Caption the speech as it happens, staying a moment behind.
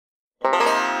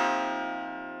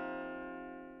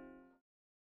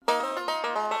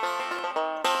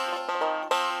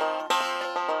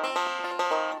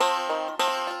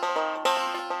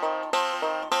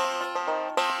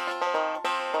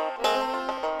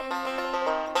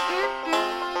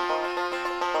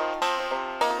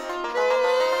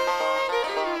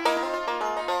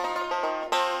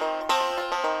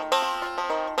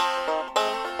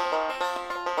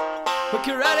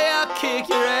Smoke you ready, I'll kick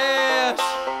your ass.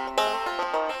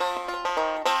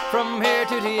 From here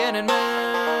to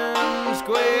Tiananmen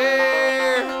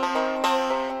Square.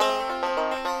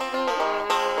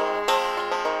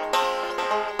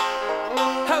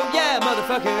 Oh yeah,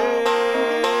 motherfucker.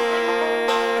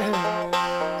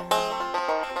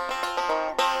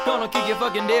 Gonna kick your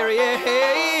fucking derriere.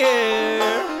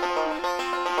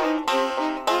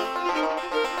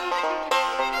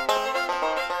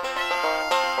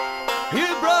 You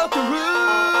broke the rules.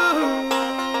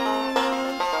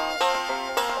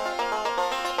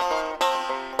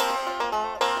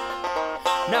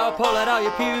 Now pull out all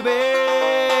your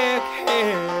pubic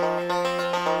hair.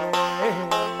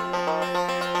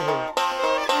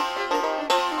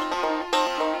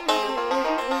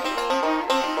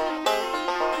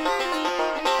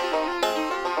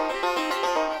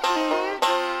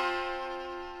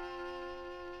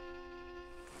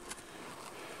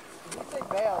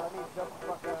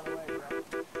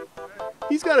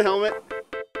 He's got a helmet.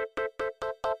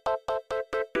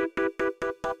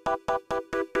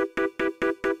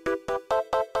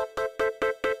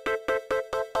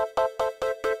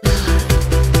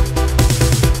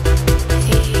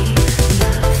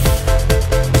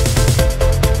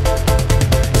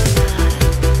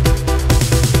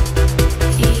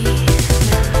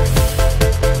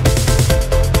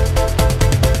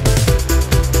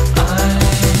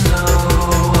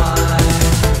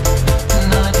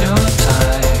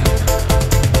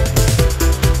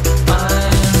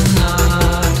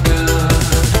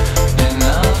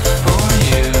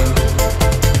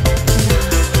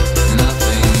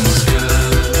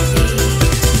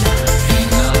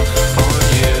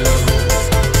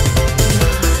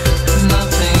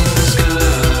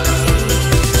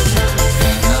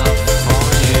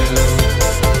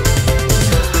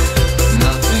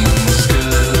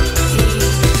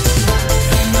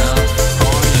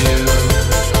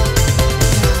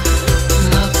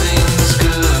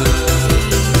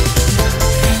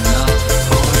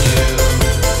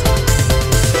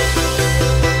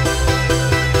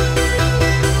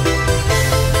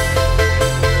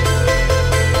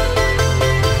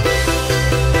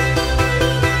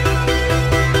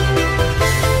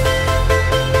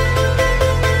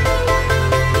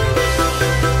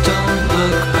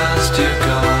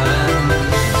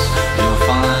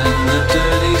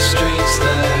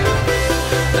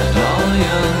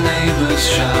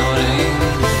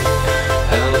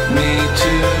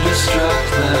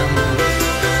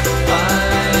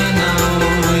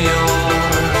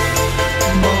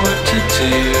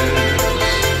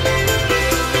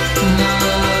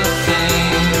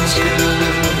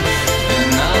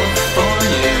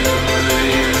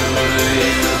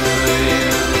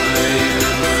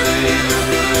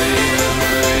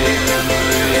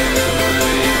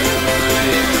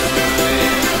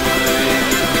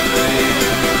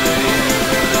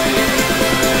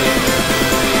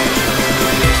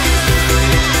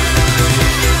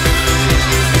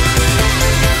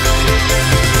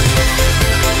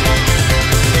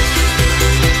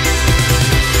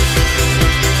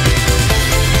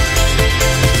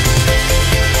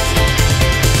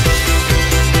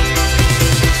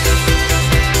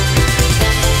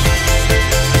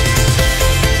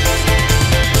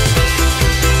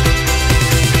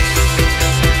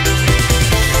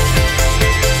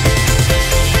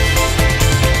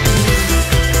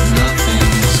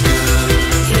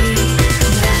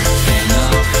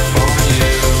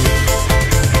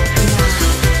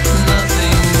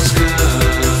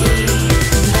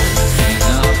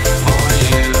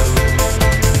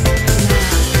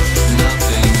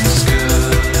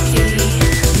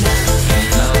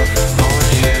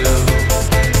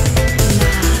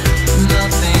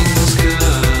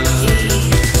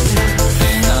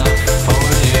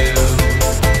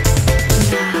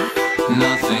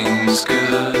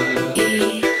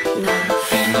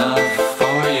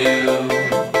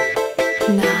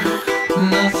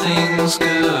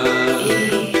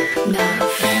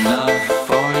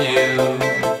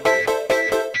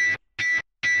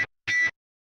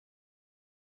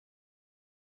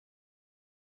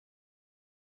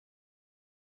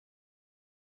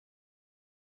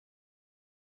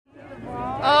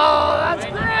 Oh, that's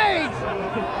great!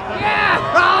 Yeah!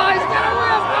 Oh, he's got a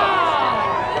whip! Oh,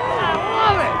 I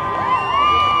love it!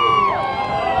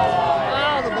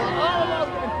 Oh, the ball! Oh, the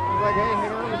ball's good. He's like, hey,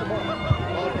 hang on with the ball.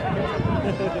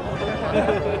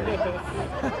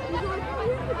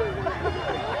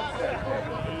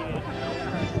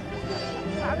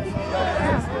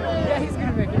 Yeah, he's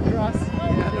gonna make it cross.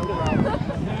 Yeah, no problem.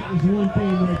 That is one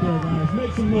thing right there, guys.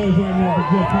 Make some noise right now for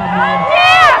Jeff Conrad.